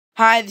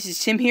Hi, this is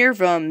Tim here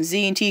from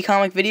Z&T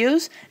Comic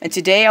Videos, and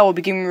today I will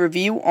be giving a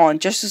review on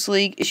Justice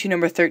League issue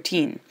number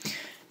 13.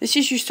 This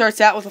issue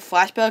starts out with a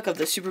flashback of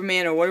the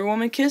Superman and Wonder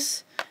Woman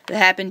kiss that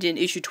happened in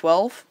issue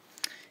 12.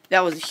 That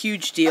was a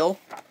huge deal.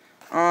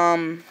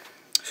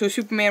 So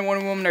Superman and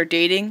Wonder Woman are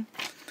dating,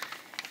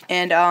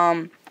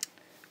 and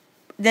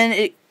then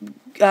it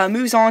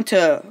moves on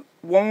to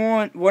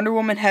Wonder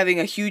Woman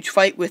having a huge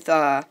fight with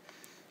the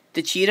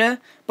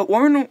Cheetah, but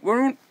Wonder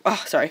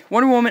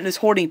Woman is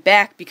holding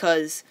back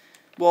because,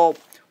 well,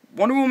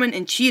 Wonder Woman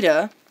and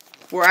Cheetah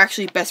were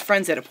actually best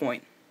friends at a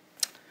point.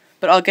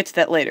 But I'll get to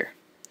that later.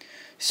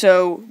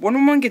 So, Wonder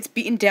Woman gets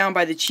beaten down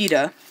by the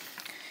Cheetah,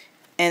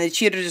 and the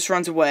Cheetah just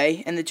runs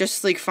away, and the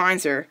Justice League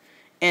finds her,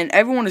 and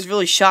everyone is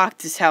really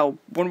shocked as how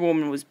Wonder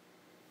Woman was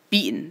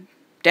beaten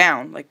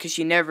down, like, because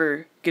she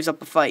never gives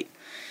up a fight.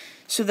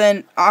 So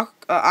then,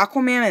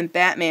 Aquaman and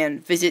Batman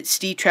visit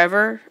Steve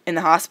Trevor in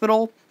the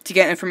hospital to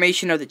get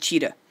information of the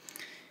Cheetah.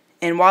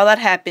 And while that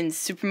happens,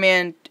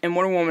 Superman and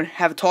Wonder Woman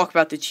have a talk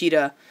about the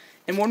Cheetah,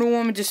 and Wonder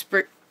Woman just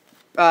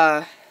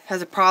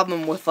has a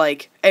problem with,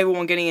 like,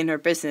 everyone getting in her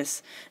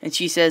business, and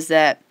she says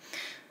that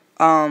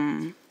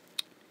the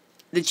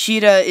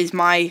Cheetah is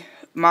my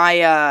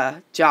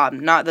job,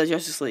 not the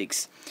Justice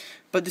League's.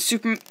 But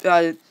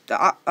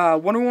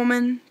Wonder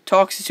Woman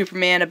talks to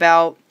Superman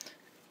about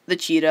the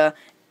Cheetah,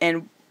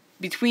 and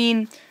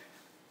between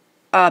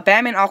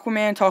Batman,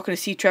 Aquaman talking to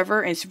Steve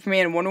Trevor, and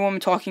Superman and Wonder Woman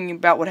talking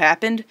about what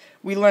happened,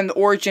 we learn the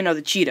origin of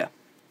the Cheetah.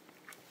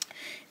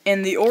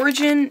 And the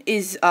origin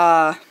is,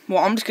 well,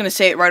 I'm just going to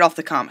say it right off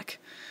the comic.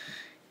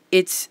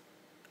 It's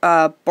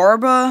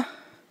Barbara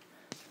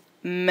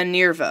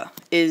Minerva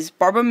is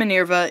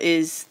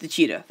the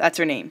Cheetah. That's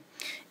her name.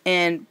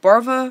 And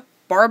Barbara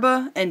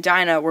and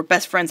Dinah were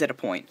best friends at a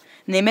point.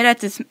 And they met at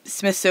the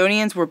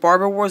Smithsonian's where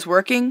Barbara was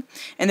working,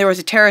 and there was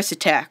a terrorist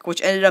attack,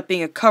 which ended up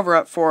being a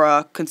cover-up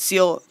for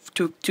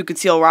to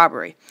conceal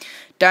robbery.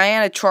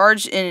 Diana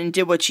charged in and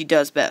did what she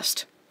does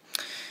best.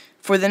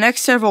 For the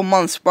next several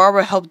months,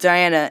 Barbara helped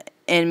Diana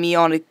and me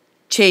on a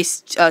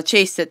chase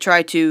that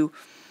tied to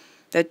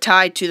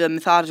the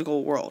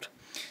mythological world.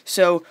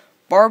 So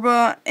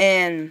Barbara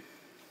and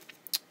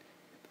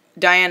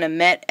Diana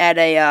met at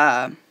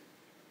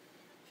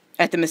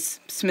the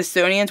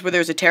Smithsonian's where there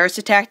was a terrorist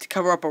attack to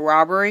cover up a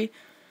robbery,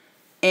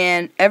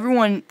 and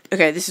everyone,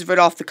 okay, this is right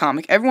off the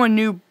comic, everyone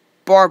knew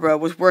Barbara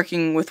was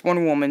working with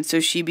Wonder Woman, so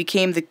she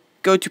became the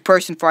go-to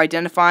person for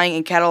identifying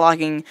and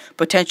cataloging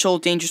potential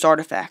dangerous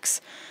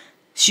artifacts.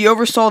 She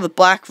oversaw the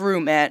Black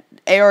Room at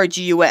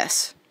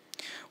ARGUS,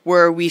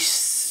 where we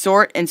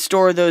sort and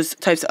store those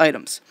types of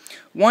items.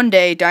 One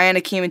day,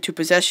 Diana came into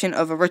possession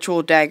of a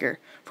ritual dagger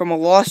from a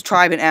lost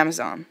tribe in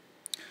Amazon,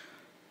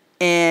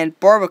 and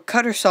Barbara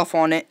cut herself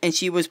on it, and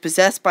she was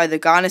possessed by the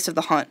goddess of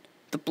the hunt,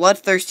 the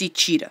bloodthirsty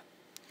Cheetah.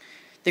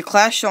 They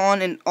clash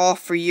on and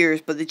off for years,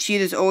 but the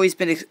Cheetah's always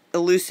been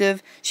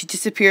elusive. She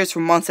disappears for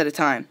months at a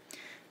time.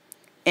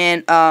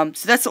 And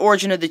so that's the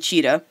origin of the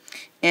Cheetah,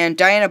 and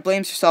Diana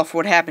blames herself for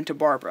what happened to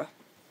Barbara.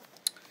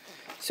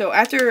 So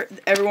after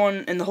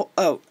everyone in the whole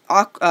the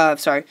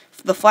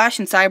Flash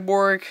and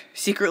Cyborg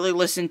secretly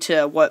listened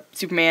to what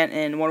Superman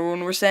and Wonder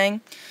Woman were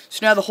saying.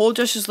 So now the whole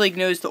Justice League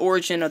knows the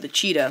origin of the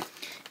Cheetah,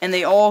 and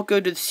they all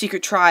go to the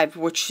secret tribe,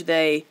 which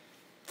they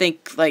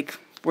think, like,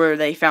 where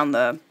they found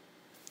the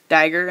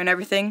dagger and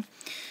everything.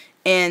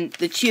 And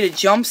the Cheetah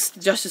jumps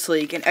the Justice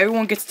League, and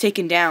everyone gets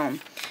taken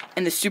down.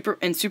 And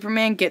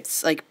Superman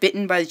gets, like,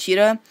 bitten by the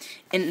Cheetah.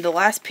 And the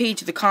last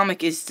page of the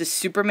comic is the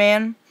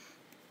Superman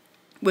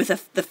with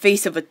the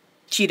face of a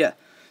cheetah.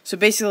 So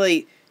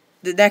basically,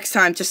 the next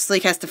time Justice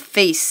League has to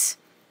face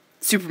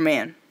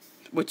Superman,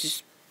 which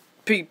is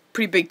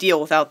pretty big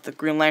deal without the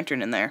Green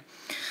Lantern in there.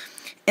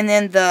 And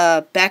then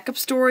the backup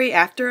story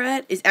after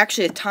it is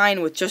actually a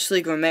tie-in with Justice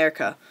League of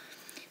America.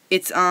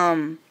 It's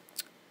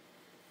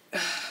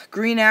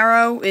Green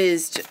Arrow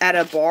is at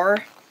a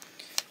bar,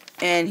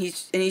 and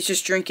he's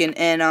just drinking,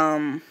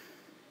 and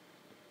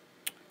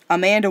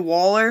Amanda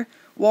Waller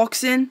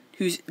walks in,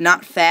 who's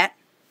not fat.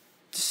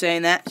 Just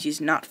saying that, she's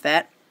not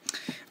fat.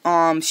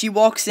 She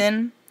walks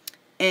in,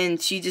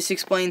 and she just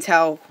explains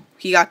how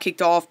he got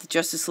kicked off the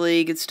Justice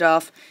League and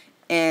stuff,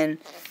 and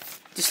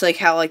just like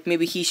how, like,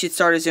 maybe he should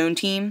start his own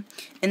team.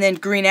 And then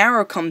Green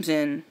Arrow comes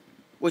in,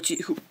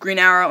 Green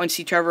Arrow and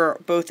Steve Trevor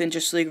are both in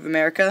Justice League of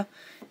America.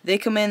 They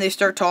come in, they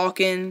start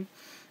talking,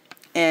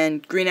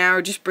 and Green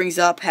Arrow just brings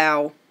up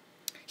how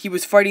he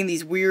was fighting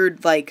these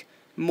weird, like,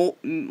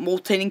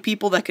 mutating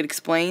people that could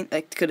expand,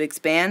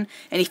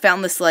 and he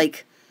found this,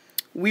 like,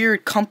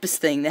 weird compass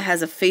thing that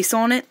has a face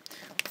on it,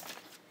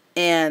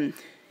 and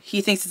he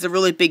thinks it's a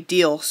really big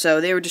deal. So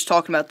they were just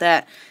talking about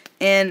that,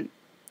 and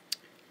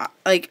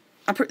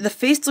the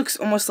face looks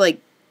almost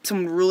like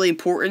something really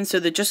important. So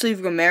the Justice League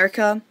of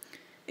America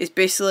is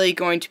basically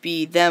going to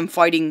be them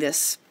fighting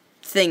this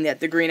thing that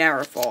the Green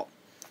Arrow fought.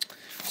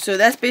 So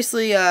that's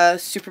basically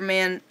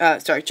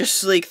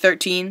Justice League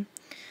 13.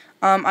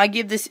 I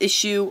give this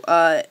issue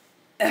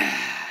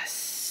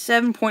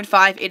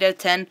 7.5, 8 out of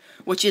 10,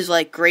 which is,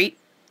 like, great.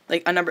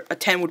 Like, a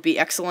 10 would be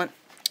excellent.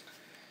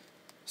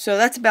 So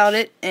that's about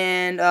it,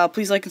 and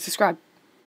please like and subscribe.